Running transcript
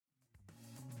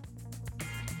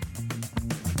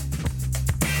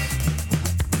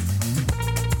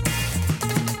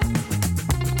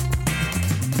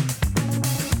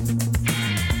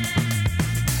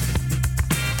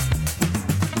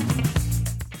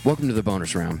Welcome to the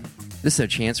bonus round. This is a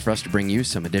chance for us to bring you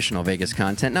some additional Vegas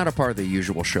content, not a part of the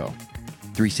usual show.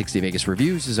 360 Vegas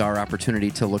Reviews is our opportunity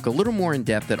to look a little more in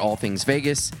depth at all things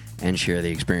Vegas and share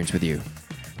the experience with you.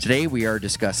 Today we are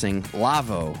discussing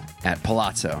LAVO at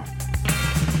Palazzo.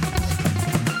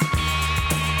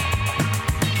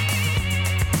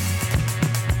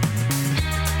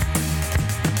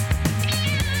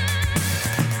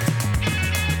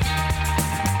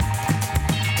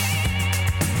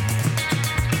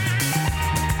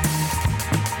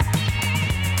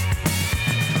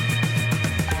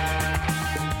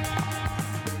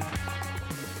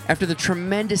 After the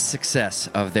tremendous success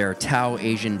of their Tao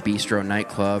Asian bistro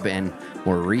nightclub and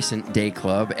more recent day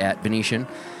club at Venetian,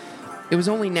 it was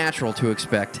only natural to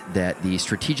expect that the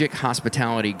strategic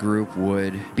hospitality group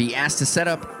would be asked to set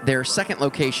up their second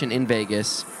location in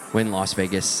Vegas when Las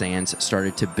Vegas Sands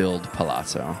started to build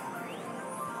Palazzo.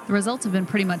 The results have been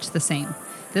pretty much the same.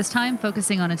 This time,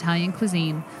 focusing on Italian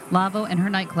cuisine, LAVO and her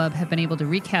nightclub have been able to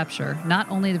recapture not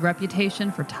only the reputation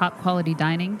for top-quality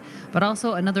dining, but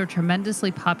also another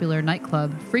tremendously popular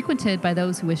nightclub frequented by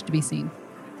those who wish to be seen.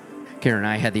 Karen and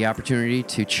I had the opportunity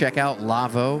to check out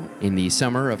LAVO in the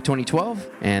summer of 2012,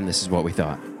 and this is what we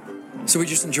thought. So we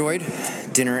just enjoyed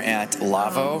dinner at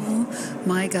LAVO. Oh,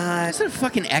 my God. There's a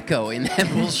fucking echo in that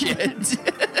bullshit.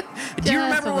 Do you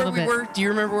remember where we were? Do you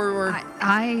remember where we were?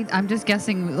 I'm just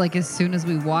guessing, like, as soon as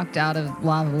we walked out of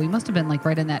LAVO, we must have been, like,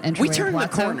 right in that entryway. We turned the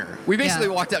corner. We basically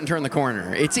walked out and turned the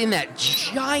corner. It's in that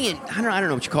giant, I don't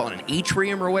know what you call it, an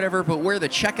atrium or whatever, but where the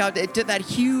checkout, it did that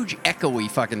huge echoey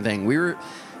fucking thing. We were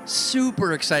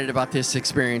super excited about this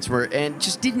experience and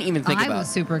just didn't even think about it. I was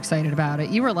super excited about it.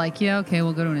 You were like, yeah, okay,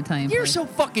 we'll go to an Italian You're place. so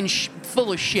fucking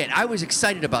full of shit. I was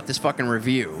excited about this fucking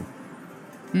review.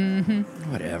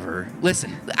 Mm-hmm. Whatever.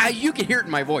 Listen, you can hear it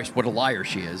in my voice what a liar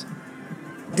she is.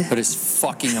 That is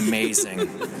fucking amazing.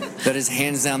 That is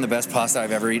hands down the best pasta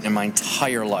I've ever eaten in my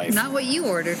entire life. Not what you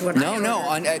ordered.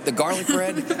 The garlic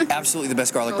bread, absolutely the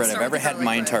best garlic bread I've ever had in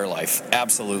my entire life.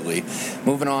 Absolutely.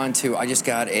 Moving on to, I just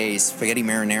got a spaghetti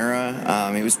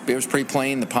marinara. It was pretty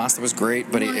plain. The pasta was great,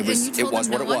 but it was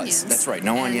what it was. Onions. That's right,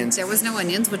 no onions. There was no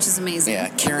onions, which is amazing. Yeah,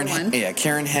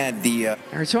 Karen had the. All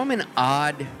right, so I'm an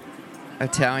odd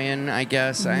Italian, I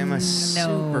guess. I am a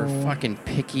super fucking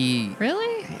picky.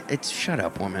 Really? Shut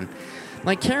up, woman.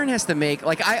 Like, Karen has to make,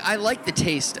 like, I like the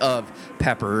taste of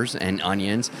peppers and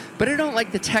onions, but I don't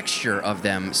like the texture of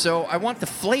them. So I want the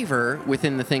flavor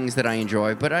within the things that I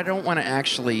enjoy, but I don't want to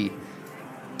actually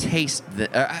taste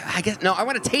I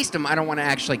want to taste them. I don't want to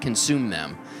actually consume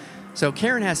them. So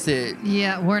Karen has to...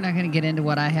 Yeah, we're not going to get into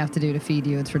what I have to do to feed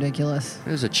you. It's ridiculous.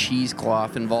 There's a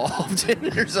cheesecloth involved,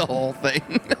 and there's a whole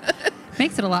thing.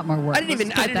 Makes it a lot more work. I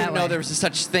didn't even know there was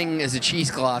such thing as a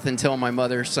cheesecloth until my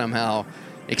mother somehow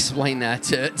explained that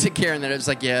to Karen, that it was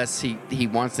like, yes, he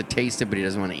wants to taste it, but he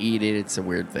doesn't want to eat it. It's a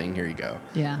weird thing. Here you go.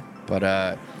 Yeah. But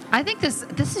I think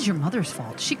this is your mother's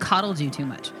fault. She coddled you too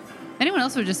much. Anyone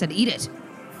else would have just said, eat it.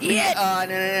 Eat it.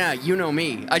 No. You know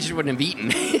me. I just wouldn't have eaten.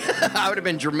 I would have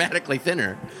been dramatically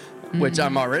thinner, which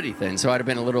I'm already thin. So I'd have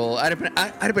been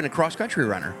I'd have been a cross-country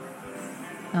runner.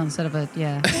 Oh, instead of a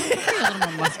little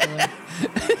more muscular.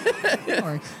 It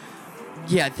works.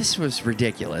 Yeah, this was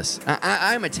ridiculous.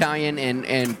 I'm Italian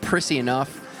and prissy enough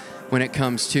when it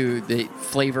comes to the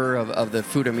flavor of the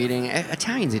food I'm eating.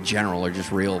 Italians in general are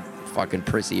just real fucking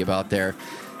prissy about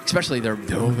especially their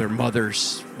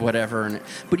mother's whatever.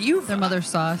 But their mother's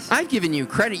sauce. I've given you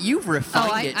credit. You've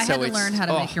refined it. I had to learn how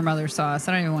to make your mother's sauce.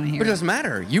 I don't even want to hear it. But it doesn't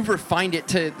matter. You've refined it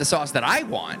to the sauce that I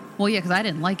want. Well, yeah, because I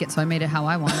didn't like it, so I made it how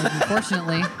I wanted.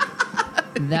 Unfortunately,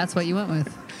 that's what you went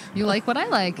with. You like what I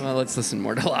like. Well, let's listen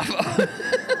more to LAVO.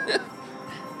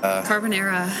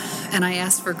 Carbonara, and I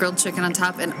asked for grilled chicken on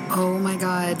top, and oh my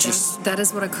God, that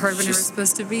is what a carbonara is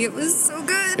supposed to be. It was so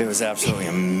good. It was absolutely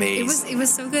amazing. It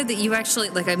was so good that you actually,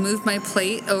 I moved my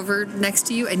plate over next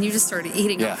to you, and you just started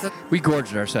eating it. We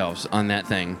gorged ourselves on that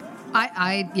thing.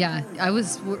 I'm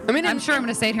sure I'm going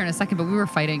to say it here in a second, but we were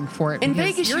fighting for it. In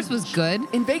Vegas, yours was good.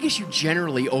 In Vegas, you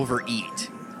generally overeat.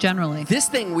 Generally. This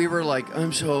thing, we were like,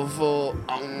 I'm so full.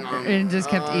 And just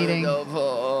kept eating.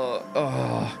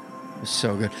 Oh, it was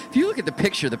so good. If you look at the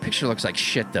picture looks like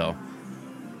shit, though.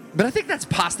 But I think that's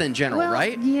pasta in general,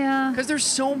 right? Yeah. Because there's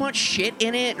so much shit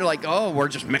in it. You're like, oh, we're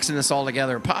just mixing this all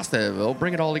together. Pasta, we'll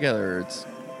bring it all together.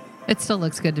 It still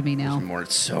looks good to me now.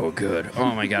 It's so good.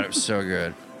 Oh, my God, it was so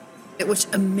good. It was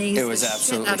amazing. It was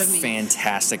absolutely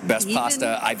fantastic. Best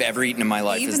pasta I've ever eaten in my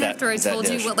life. Even after I told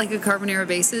you what a carbonara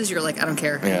base is, you're like, I don't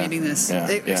care. I'm eating this. Yeah,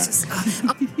 it was just...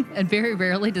 And very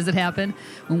rarely does it happen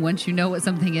when once you know what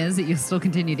something is that you still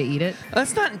continue to eat it.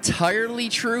 That's not entirely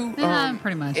true.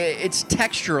 Pretty much. It's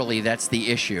texturally that's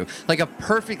the issue. Like a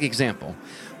perfect example.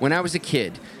 When I was a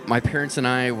kid, my parents and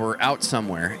I were out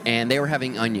somewhere, and they were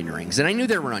having onion rings. And I knew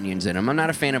there were onions in them. I'm not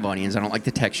a fan of onions. I don't like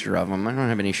the texture of them. I don't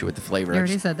have an issue with the flavor. You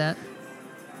already said that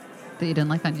you didn't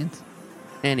like onions.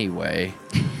 Anyway.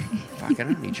 Fuck, I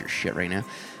don't need your shit right now.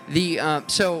 The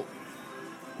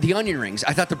onion rings,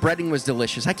 I thought the breading was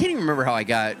delicious. I can't even remember how I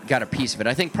got a piece of it.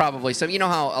 I think probably some. You know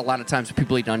how a lot of times when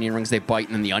people eat onion rings, they bite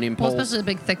and then the onion pulls? Well, especially the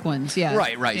big thick ones, yeah.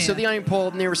 Right. Yeah. So the onion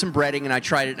pulled and there was some breading and I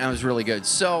tried it and it was really good.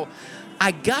 So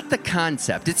I got the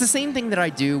concept. It's the same thing that I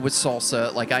do with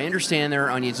salsa. Like I understand there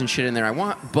are onions and shit in there I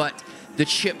want, but the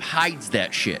chip hides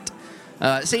that shit.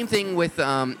 Same thing with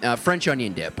French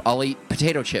onion dip. I'll eat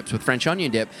potato chips with French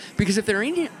onion dip because if there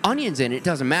are onions in it, it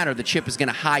doesn't matter. The chip is going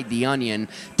to hide the onion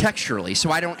texturally,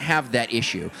 so I don't have that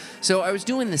issue. So I was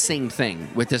doing the same thing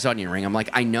with this onion ring. I'm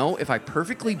like, I know if I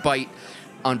perfectly bite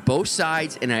on both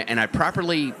sides and I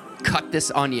properly cut this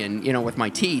onion, with my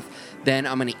teeth, then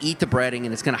I'm going to eat the breading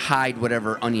and it's going to hide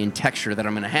whatever onion texture that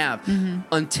I'm going to have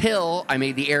until I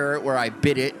made the error where I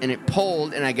bit it and it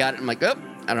pulled and I got it. I'm like, oh.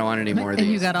 I don't want any more of these.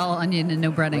 And you got all onion and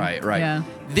no breading. Right. Yeah.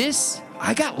 This,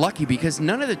 I got lucky because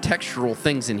none of the textural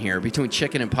things in here between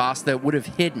chicken and pasta would have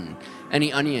hidden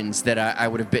any onions that I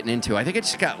would have bitten into. I think I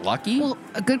just got lucky. Well,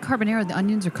 a good carbonara, the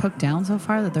onions are cooked down so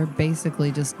far that they're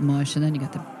basically just mush, and then you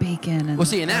got the bacon.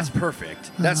 And and that's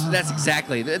perfect. That's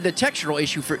exactly the textural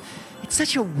issue for. It's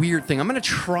such a weird thing. I'm going to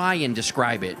try and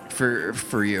describe it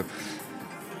for you.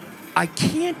 I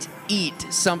can't eat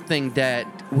something that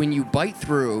when you bite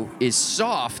through is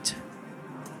soft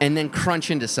and then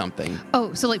crunch into something.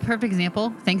 Oh, so like perfect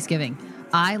example, Thanksgiving.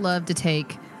 I love to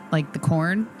take like the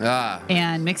corn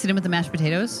and mix it in with the mashed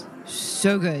potatoes.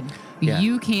 So good. Yeah.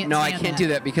 You can't. No, I can't do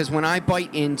that because when I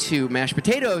bite into mashed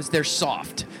potatoes, they're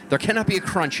soft. There cannot be a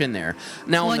crunch in there.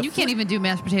 Now, well, and you can't even do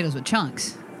mashed potatoes with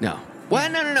chunks. No.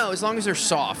 Well, no. As long as they're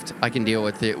soft, I can deal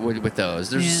with it with those.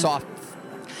 They're soft.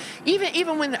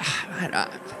 Even when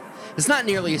it's not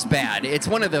nearly as bad. It's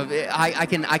one of the I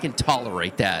can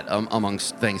tolerate that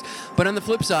amongst things. But on the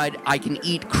flip side, I can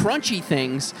eat crunchy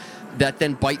things that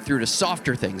then bite through to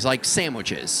softer things like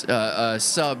sandwiches,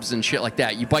 subs and shit like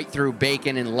that. You bite through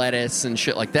bacon and lettuce and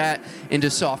shit like that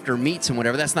into softer meats and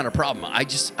whatever. That's not a problem.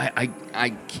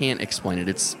 I can't explain it.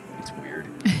 It's weird.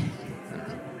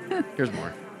 Here's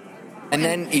more. And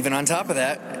then, even on top of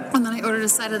that... And then I ordered a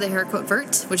side of the haricot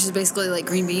vert, which is basically like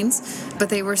green beans, but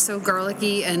they were so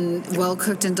garlicky and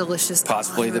well-cooked and delicious.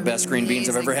 Possibly the best green beans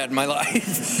I've ever had in my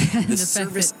life. The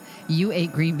service... You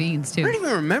ate green beans, too. I don't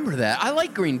even remember that. I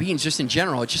like green beans just in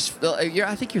general. It's just...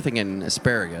 I think you're thinking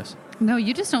asparagus. No,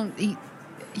 you just don't eat...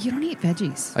 You don't eat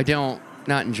veggies. I don't.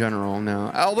 Not in general,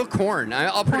 no. Although corn.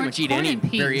 I'll pretty much eat any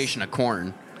variation of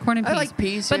corn. Corn and peas. I like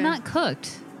peas, but not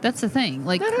cooked. That's the thing.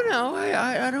 Like I don't know.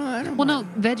 I don't. Well, no,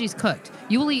 veggies cooked.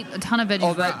 You will eat a ton of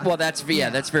veggies.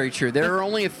 That's very true. There are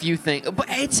only a few things, but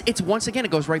it's once again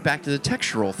it goes right back to the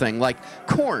textural thing. Like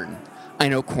corn, I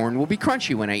know corn will be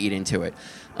crunchy when I eat into it,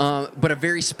 but a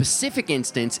very specific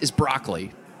instance is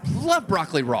broccoli. Love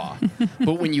broccoli raw,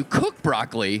 but when you cook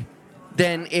broccoli,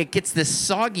 then it gets this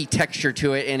soggy texture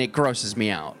to it, and it grosses me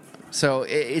out. So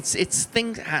it's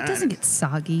things. It doesn't get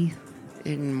soggy.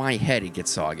 In my head, it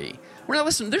gets soggy.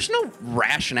 Listen, there's no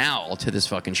rationale to this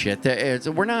fucking shit.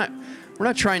 We're not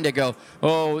trying to go,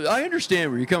 oh, I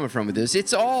understand where you're coming from with this.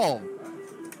 It's all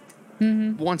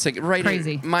once again right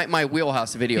crazy. My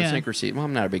wheelhouse of idiosyncrasy. Well,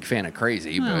 I'm not a big fan of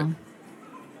crazy, but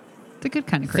it's a good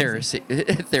kind of crazy.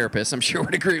 Therapists, I'm sure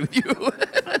would agree with you.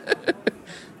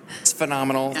 It's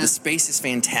phenomenal. The space is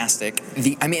fantastic.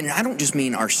 I don't just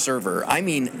mean our server. I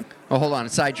mean... Oh, hold on. A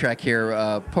sidetrack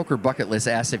here. Poker Bucket List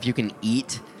asks if you can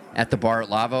eat at the bar at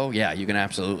LAVO. Yeah, you can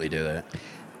absolutely do that.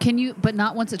 Can you, but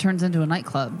not once it turns into a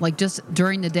nightclub. Like just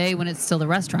during the day when it's still a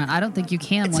restaurant. I don't think you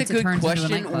can once it turns into a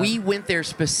nightclub. We went there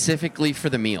specifically for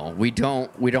the meal. We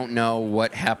don't know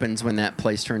what happens when that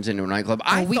place turns into a nightclub.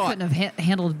 We couldn't have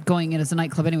handled going in as a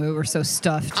nightclub anyway. We were so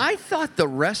stuffed. I thought the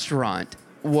restaurant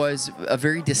was a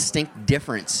very distinct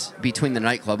difference between the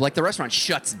nightclub. Like the restaurant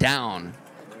shuts down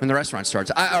when the restaurant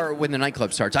starts, or when the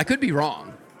nightclub starts. I could be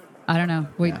wrong. I don't know.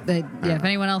 If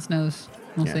anyone else knows,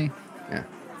 we'll see. Yeah.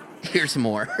 Here's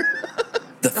more.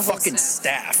 The fucking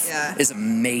staff is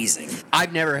amazing.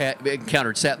 I've never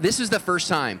encountered staff. This is the first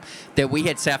time that we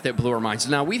had staff that blew our minds.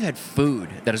 Now, we've had food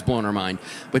that has blown our mind,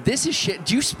 but this is shit.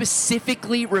 Do you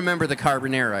specifically remember the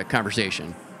carbonara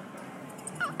conversation?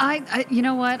 I you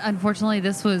know what? Unfortunately,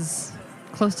 this was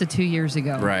close to 2 years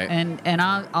ago. Right. And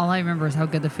all I remember is how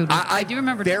good the food was. I do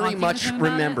remember very much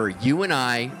remember you and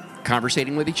I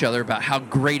conversating with each other about how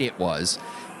great it was.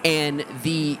 And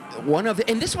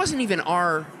this wasn't even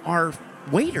our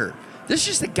waiter. This is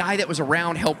just the guy that was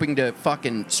around helping to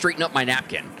fucking straighten up my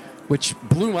napkin, which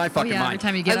blew my fucking mind. Every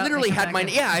time you get I up, literally they come had back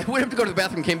my in. I went up to go to the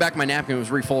bathroom, came back, my napkin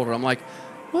was refolded. I'm like,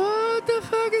 what the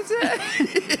fuck is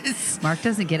that? Mark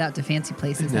doesn't get out to fancy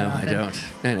places. No, that I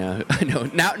often. don't. I know.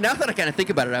 Now that I kind of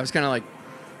think about it, I was kind of like,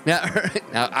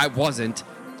 now I wasn't.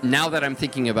 Now that I'm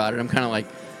thinking about it, I'm kind of like,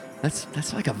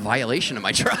 that's like a violation of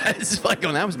my trust. Like,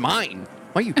 oh, that was mine.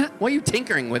 Why are you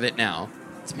tinkering with it now?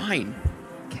 It's mine.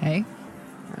 Okay.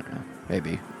 I don't know.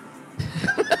 Maybe.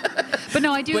 But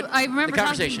no, I do. But I remember the talking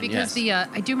conversation, because yes.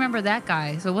 I do remember that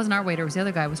guy. So it wasn't our waiter; it was the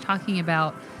other guy. Was talking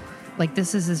about like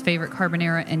this is his favorite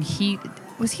carbonara, and he the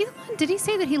one. Did he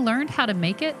say that he learned how to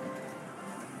make it?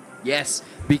 Yes,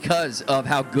 because of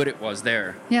how good it was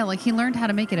there. Yeah, like he learned how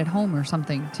to make it at home or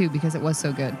something too, because it was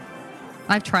so good.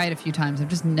 I've tried a few times. I've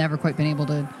just never quite been able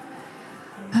to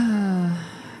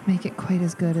make it quite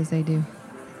as good as they do.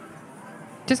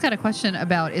 Just got a question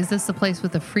about, is this the place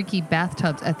with the freaky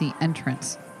bathtubs at the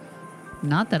entrance?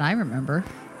 Not that I remember.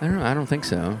 I don't know. I don't think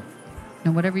so.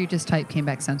 No, whatever you just typed came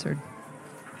back censored.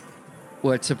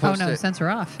 Well, it's supposed to... censor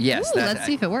off. Yes. Ooh, let's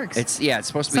see if it works. It's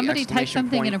supposed to be Somebody type exclamation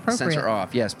something point, inappropriate. Censor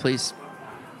off. Yes, please.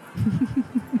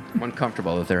 I'm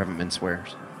uncomfortable that there haven't been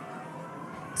swears.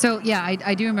 So, yeah,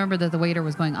 I do remember that the waiter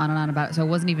was going on and on about it. So it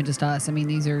wasn't even just us. I mean,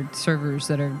 these are servers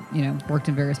that are, worked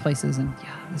in various places. And,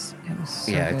 yeah, it was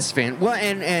so good. It's Well,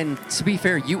 and to be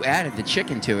fair, you added the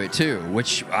chicken to it, too,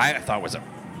 which I thought was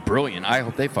brilliant. I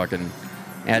hope they fucking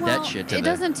add that shit to it. It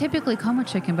doesn't typically come with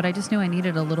chicken, but I just knew I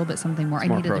needed a little bit something more. I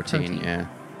needed protein, the protein. Yeah.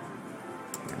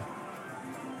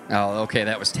 Oh, okay.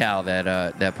 That was Tao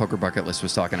that poker bucket list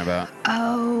was talking about.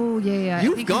 Oh, yeah. I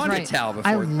You've think gone he's to right. Tao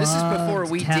before. This is before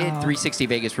we Tao. did 360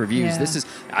 Vegas reviews. Yeah. This is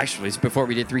it's before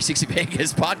we did 360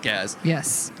 Vegas podcast.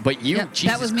 Yes. But you, Yep,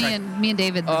 Jesus that was Christ. me and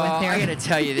David went there. I got to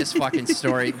tell you this fucking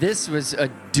story. This was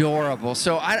adorable.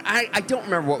 So I don't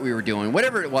remember what we were doing.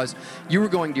 Whatever it was, you were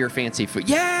going to your fancy food.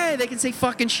 Yay! They can say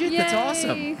fucking shit. Yay. That's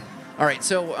awesome. All right.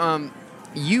 So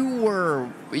you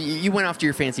went off to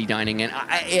your fancy dining, and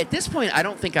at this point, I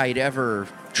don't think I'd ever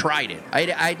tried it.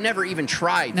 I'd never even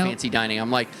tried fancy dining.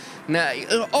 I'm like, nah,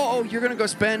 you're going to go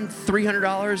spend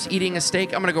 $300 eating a steak?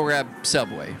 I'm going to go grab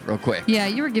Subway real quick. Yeah,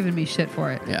 you were giving me shit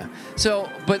for it. Yeah. So,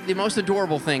 but the most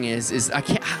adorable thing is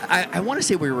I want to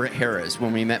say we were at Harrah's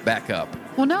when we met back up.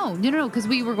 Well, no, because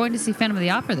we were going to see Phantom of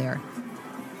the Opera there.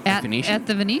 At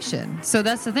the Venetian. So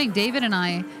that's the thing. David and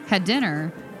I had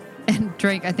dinner and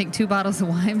drank, I think, 2 bottles of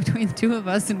wine between the two of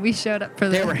us, and we showed up for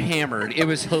They were hammered. It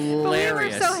was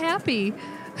hilarious. But we were so happy.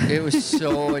 It was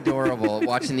so adorable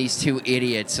watching these two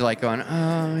idiots like going,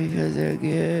 oh, you guys are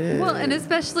good. Well, and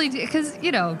especially because,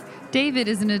 David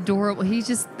is an adorable,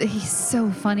 he's so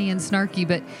funny and snarky,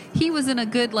 but he was in a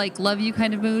good, love you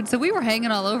kind of mood. So we were hanging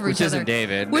all over each other. Which isn't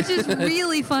David. Which is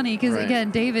really funny because,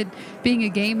 again, David, being a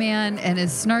gay man and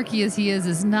as snarky as he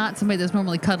is not somebody that's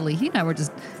normally cuddly. He and I were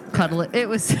just cuddling. It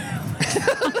was... All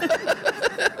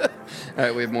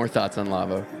right, we have more thoughts on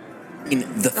LAVO.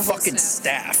 The fucking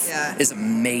staff is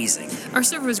amazing. Our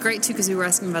server was great too because we were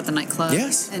asking about the nightclub.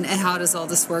 Yes. And how does all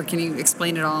this work? And he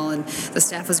explained it all. And the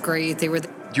staff was great. They were. Do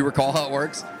you recall how it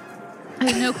works?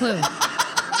 I have no clue.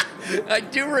 I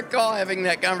do recall having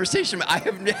that conversation, but I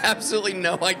have absolutely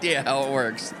no idea how it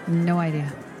works. No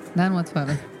idea. None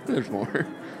whatsoever. There's more.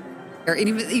 And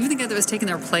even the guy that was taking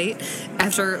their plate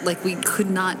after we could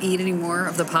not eat any more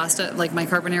of the pasta, my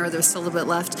carbonara, there was still a little bit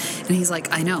left, and he's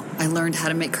like, I know, I learned how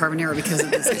to make carbonara because of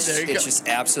this. It's just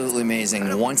absolutely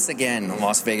amazing. Once again,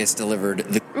 Las Vegas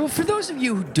delivered. Well, for those of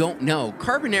you who don't know,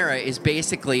 carbonara is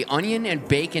basically onion and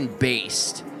bacon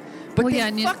based. But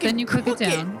and then you cook it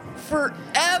down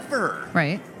forever.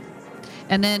 Right.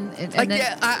 And then...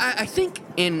 I think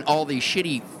in all these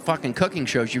shitty fucking cooking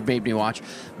shows you've made me watch,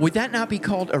 would that not be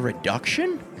called a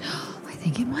reduction? I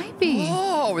think it might be.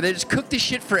 Oh, where they just cook this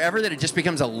shit forever that it just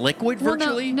becomes a liquid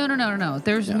virtually? No.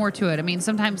 There's more to it. I mean,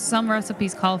 sometimes some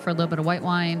recipes call for a little bit of white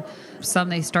wine. Some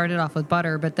they started off with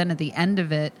butter, but then at the end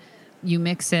of it, you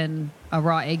mix in a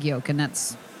raw egg yolk, and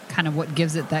that's kind of what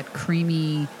gives it that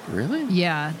creamy... Really?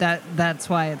 Yeah, that's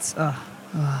why it's... I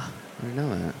didn't know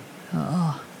that.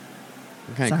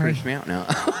 It kind of Sorry. creeps me out now.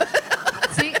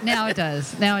 See, now it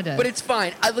does. But it's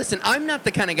fine. Listen, I'm not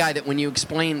the kind of guy that when you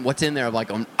explain what's in there, I'm like,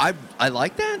 I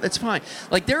like that. That's fine.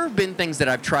 There have been things that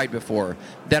I've tried before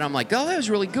that I'm like, oh, that was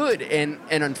really good. And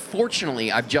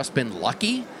unfortunately, I've just been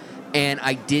lucky, and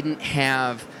I didn't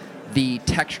have the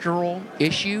textural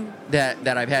issue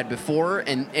that I've had before.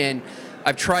 And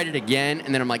I've tried it again,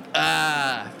 and then I'm like,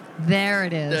 There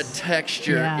it is. The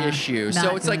texture issue. Not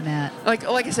So it's doing that. like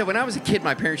I said, when I was a kid,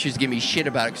 my parents used to give me shit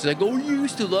about it because like, oh, you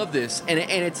used to love this, and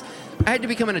it's. I had to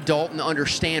become an adult and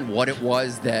understand what it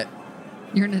was that.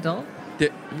 You're an adult?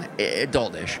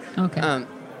 Adultish. Okay.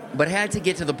 But it had to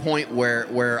get to the point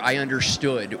where I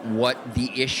understood what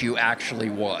the issue actually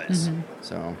was. Mm-hmm.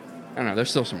 So I don't know. There's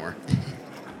still some more.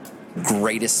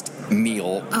 Greatest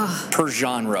meal per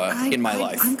genre in my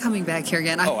life. I'm coming back here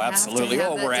again. Oh, absolutely.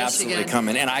 We're absolutely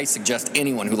coming. And I suggest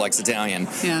anyone who likes Italian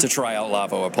to try out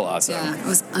LAVO at Palazzo. Yeah, it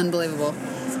was unbelievable.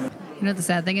 You know what the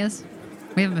sad thing is?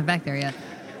 We haven't been back there yet.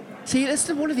 See, that's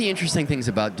one of the interesting things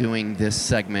about doing this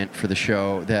segment for the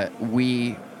show that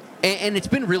and it's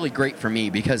been really great for me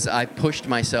because I pushed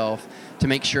myself to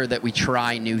make sure that we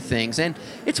try new things. And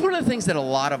it's one of the things that a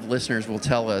lot of listeners will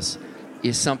tell us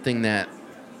is something that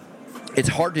it's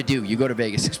hard to do. You go to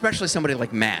Vegas, especially somebody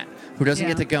like Matt, who doesn't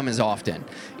get to come as often.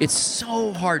 It's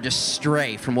so hard to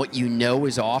stray from what you know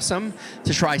is awesome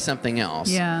to try something else.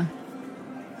 Yeah.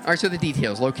 All right, so the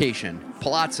details. Location,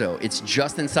 Palazzo. It's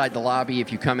just inside the lobby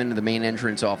if you come into the main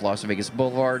entrance off Las Vegas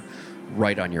Boulevard,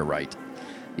 right on your right.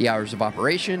 The hours of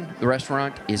operation, the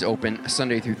restaurant is open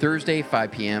Sunday through Thursday,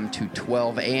 5 p.m. to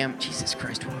 12 a.m. Jesus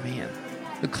Christ, 12 a.m.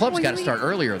 The club's got to start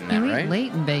earlier than that, right?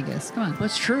 Late in Vegas. Come on.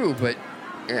 That's true, but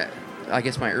I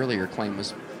guess my earlier claim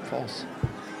was false.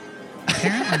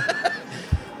 Apparently.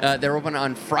 They're open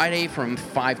on Friday from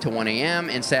 5 to 1 a.m.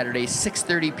 and Saturday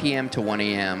 6:30 p.m. to 1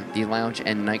 a.m. The lounge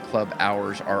and nightclub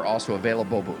hours are also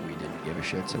available, but we didn't give a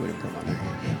shit, so we didn't put them on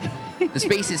there. The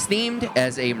space is themed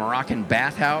as a Moroccan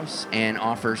bathhouse and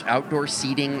offers outdoor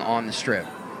seating on the strip.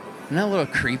 Isn't that a little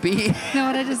creepy? You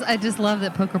know what? I just love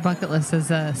that Poker Bucket List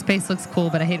says space looks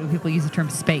cool, but I hate when people use the term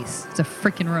space. It's a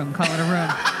freaking room. Call it a room.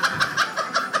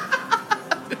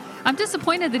 I'm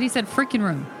disappointed that he said freaking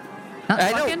room. Not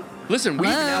fucking. Know. Listen, we've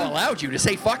Hello? now allowed you to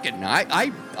say fucking.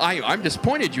 I'm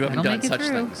disappointed you haven't done such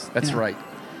things. That's right.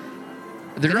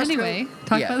 The But anyway,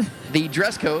 talk about the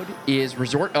dress code is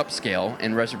resort upscale,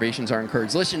 and reservations are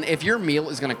encouraged. Listen, if your meal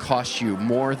is going to cost you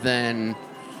more than,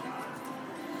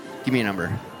 give me a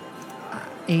number.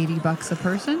 $80 a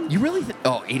person. You really?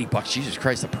 $80. Jesus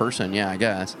Christ, a person. Yeah, I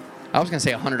guess. I was going to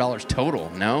say $100 total.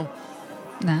 No,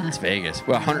 Nah. it's Vegas.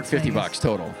 Well, $150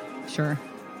 total. Sure.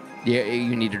 Yeah,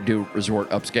 you need to do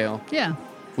resort upscale. Yeah.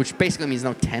 Which basically means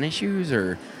no tennis shoes,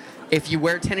 or if you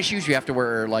wear tennis shoes, you have to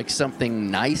wear like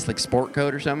something nice, like sport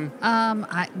coat or something.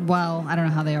 I don't know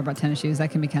how they are about tennis shoes.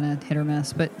 That can be kind of hit or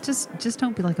miss, but just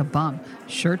don't be like a bum.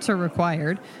 Shirts are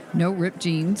required. No ripped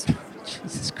jeans.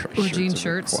 Jesus Christ. Or jean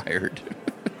shirts. Required.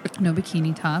 No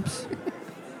bikini tops.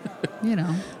 You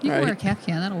know, you can wear a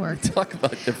Kaftan. That'll work. Talk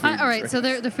about the food. All right, so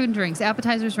the food and drinks.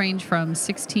 Appetizers range from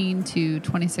 $16 to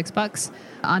 $26.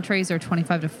 Entrees are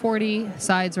 $25 to $40.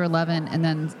 Sides are $11, and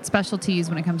then specialties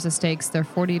when it comes to steaks, they're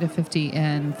 $40 to $50,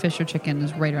 and fish or chicken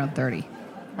is right around $30.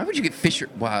 Why would you get fish?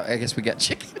 Wow, I guess we got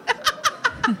chicken.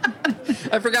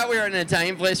 I forgot we were in an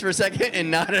Italian place for a second and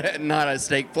not a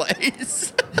steak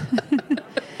place.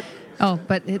 Oh,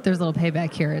 but there's a little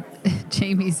payback here.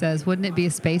 Jamie says, wouldn't it be a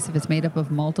space if it's made up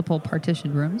of multiple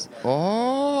partitioned rooms?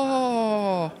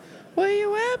 Oh, where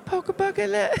you at, Poker Bucket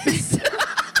List?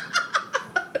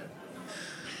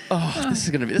 This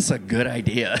is a good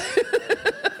idea.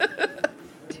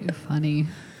 Too funny.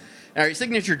 All right,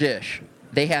 signature dish.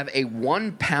 They have a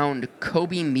 1-pound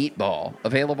Kobe meatball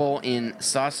available in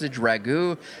sausage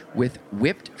ragu with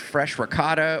whipped fresh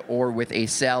ricotta or with a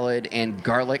salad and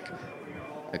garlic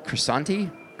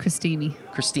crostini.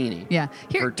 Yeah.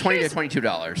 For $20 to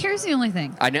 $22. Here's the only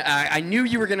thing. I knew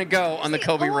you were going to go on the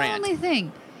Kobe rant. The only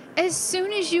thing. As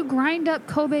soon as you grind up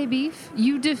Kobe beef,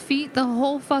 you defeat the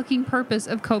whole fucking purpose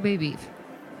of Kobe beef.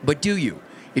 But do you?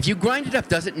 If you grind it up,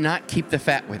 does it not keep the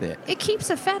fat with it? It keeps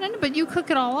the fat in it, but you cook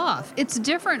it all off. It's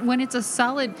different when it's a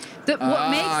solid.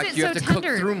 What makes it you so have to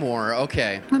tender? cook through more.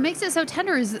 Okay. What makes it so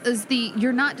tender is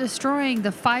you're not destroying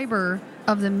the fiber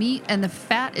of the meat, and the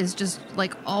fat is just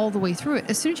like all the way through it.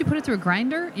 As soon as you put it through a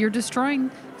grinder, you're destroying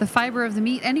the fiber of the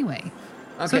meat anyway.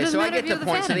 Okay, so I get the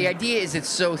point. So the idea idea is it's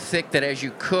so thick that as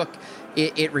you cook,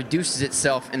 it reduces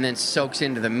itself and then soaks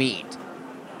into the meat.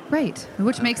 Right,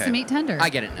 which makes the meat tender. I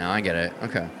get it now. I get it.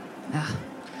 Okay.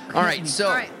 All right, so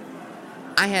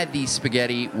I had the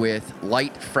spaghetti with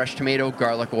light fresh tomato,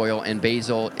 garlic oil, and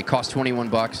basil. It cost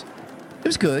 $21. It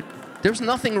was good. There was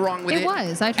nothing wrong with it. It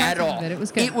was. I tried some of it. It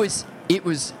was good. It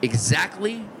was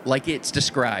exactly like it's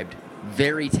described.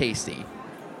 Very tasty.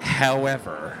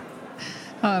 However,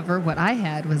 what I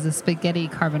had was a spaghetti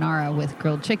carbonara with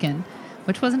grilled chicken,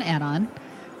 which was an add-on.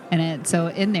 And so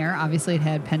in there, obviously, it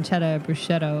had pancetta,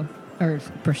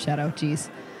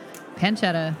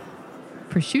 pancetta,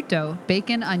 prosciutto,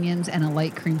 bacon, onions, and a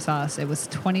light cream sauce. It was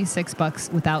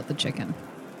 $26 without the chicken.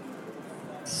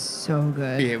 So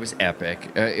good. It was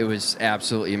epic. It was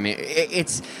absolutely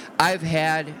amazing. I've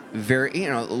had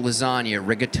lasagna,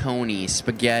 rigatoni,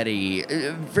 spaghetti,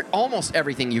 almost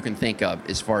everything you can think of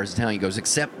as far as Italian goes,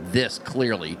 except this.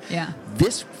 Clearly, Yeah.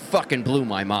 This fucking blew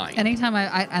my mind. Anytime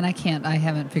I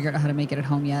haven't figured out how to make it at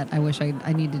home yet. I wish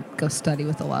I need to go study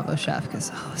with the LAVO chef because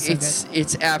so good.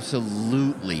 It's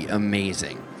absolutely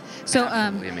amazing. So,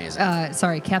 Absolutely amazing.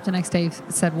 Sorry, Captain X Dave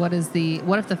said, what if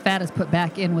the fat is put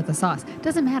back in with the sauce?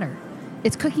 Doesn't matter.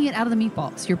 It's cooking it out of the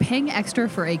meatballs. You're paying extra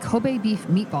for a Kobe beef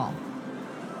meatball.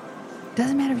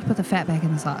 Doesn't matter if you put the fat back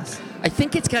in the sauce. I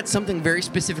think it's got something very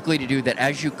specifically to do that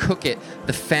as you cook it,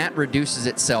 the fat reduces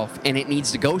itself and it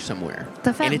needs to go somewhere.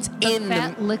 The fat, and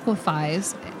it's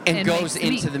liquefies and goes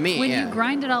makes into the meat. When yeah. you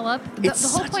grind it all up, the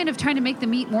whole point of trying to make the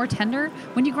meat more tender,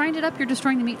 when you grind it up, you're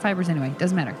destroying the meat fibers anyway.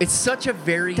 Doesn't matter. It's such a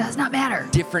very does not matter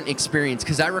different experience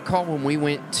because I recall when we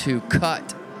went to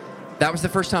cut, that was the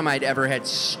first time I'd ever had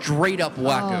straight up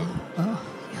Wagyu. Oh.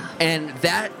 And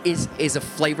that is a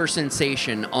flavor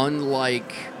sensation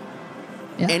unlike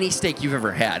any steak you've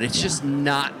ever had. It's just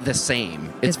not the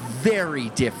same. It's very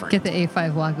different. Get the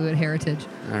A5 Wagyu at Heritage.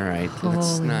 All right.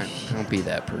 Don't be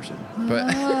that person.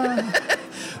 But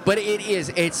but it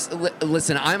is.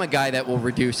 Listen, I'm a guy that will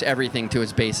reduce everything to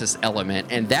its basis element,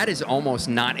 and that is almost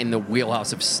not in the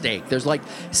wheelhouse of steak. There's like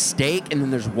steak and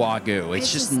then there's Wagyu.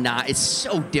 It's just not. It's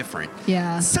so different.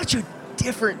 Yeah. It's such a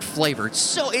different flavor.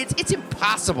 It's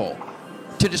impossible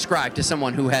to describe to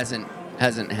someone who hasn't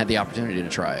had the opportunity to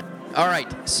try it. All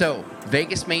right, so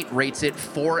Vegas Mate rates it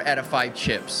 4 out of 5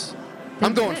 chips.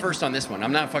 I'm going first on this one.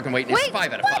 I'm not fucking waiting. It's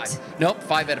 5 out of 5. Nope,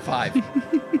 5 out of 5.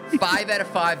 5 out of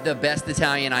 5, the best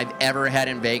Italian I've ever had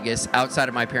in Vegas outside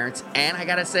of my parents, and I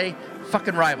gotta say,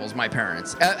 fucking rivals my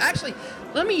parents. Actually,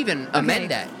 let me even amend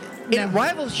that. It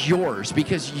rivals yours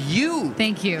because you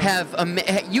Thank you.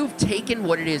 You've taken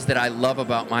what it is that I love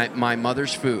about my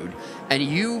mother's food and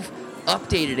you've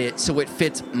updated it so it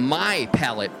fits my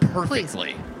palate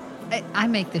perfectly. Please. I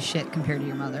make the shit compared to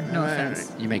your mother. No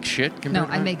offense. You make shit compared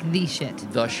to I make the shit.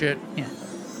 The shit? Yeah.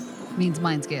 Means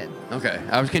mine's good. Okay.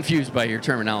 I was confused by your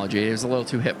terminology. It was a little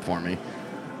too hip for me.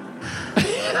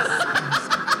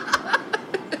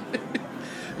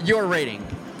 Your rating.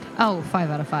 Oh, 5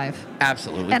 out of 5.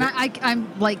 Absolutely. And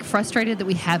I'm like frustrated that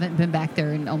we haven't been back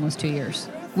there in almost 2 years.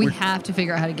 We have to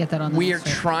figure out how to get that on the We are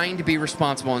next trip. trying to be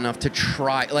responsible enough to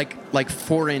try, like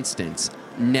for instance,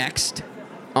 next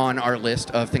on our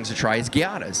list of things to try is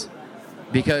Ghiatta's.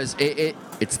 Because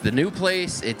it's the new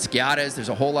place, it's Ghiatta's, there's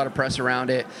a whole lot of press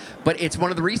around it, but it's one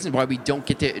of the reasons why we don't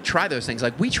get to try those things.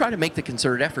 Like, we try to make the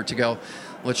concerted effort to go,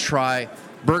 let's try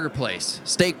burger place,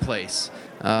 steak place,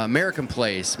 American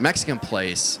place, Mexican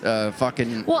place,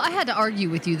 fucking... Well, I had to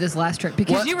argue with you this last trip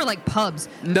because you were like pubs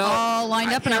all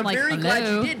lined up, and I'm like, very glad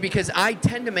you did because I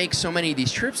tend to make so many of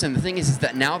these trips, and the thing is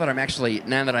that now that I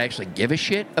actually give a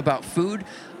shit about food,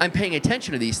 I'm paying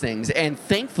attention to these things, and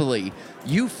thankfully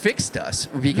you fixed us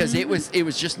because it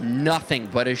was just nothing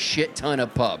but a shit ton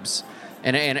of pubs.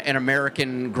 And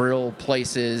American grill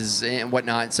places and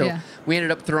whatnot. So we ended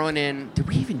up throwing in. Did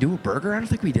we even do a burger? I don't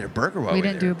think we did a burger while we were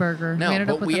there. We didn't do a burger. No, we ended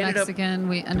up with we a Mexican.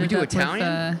 We ended did we do up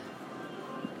Italian? with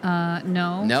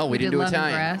no. No, we didn't do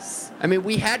Italian. Lemongrass. I mean,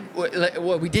 we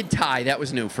did Thai. That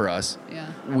was new for us.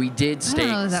 Yeah. We did steak. I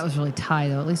don't know if that was really Thai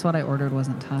though. At least what I ordered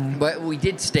wasn't Thai. But we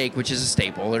did steak, which is a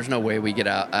staple. There's no way we get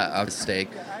out of steak.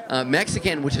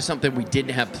 Mexican, which is something we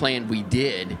didn't have planned, we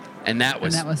did, and that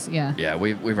was yeah.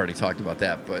 We've already talked about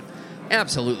that, but.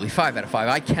 Absolutely, 5 out of 5.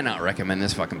 I cannot recommend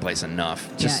this fucking place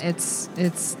enough.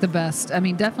 It's the best. I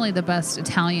mean, definitely the best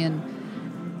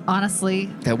Italian, honestly.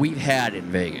 That we've had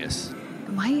in Vegas.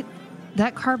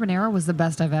 That carbonara was the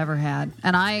best I've ever had.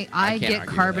 And I get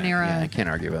carbonara I can't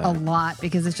argue with that. a lot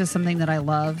because it's just something that I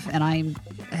love, and I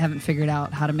haven't figured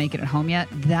out how to make it at home yet.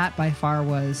 That by far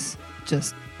was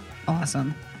just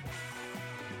awesome.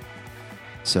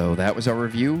 So that was our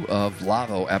review of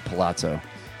LAVO at Palazzo.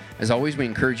 As always, we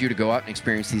encourage you to go out and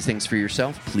experience these things for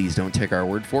yourself. Please don't take our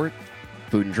word for it.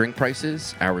 Food and drink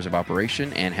prices, hours of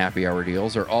operation, and happy hour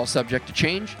deals are all subject to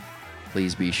change.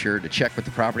 Please be sure to check with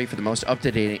the property for the most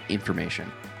up-to-date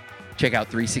information. Check out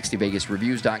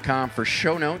 360vegasreviews.com for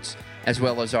show notes, as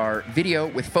well as our video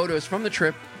with photos from the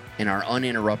trip and our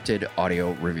uninterrupted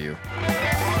audio review.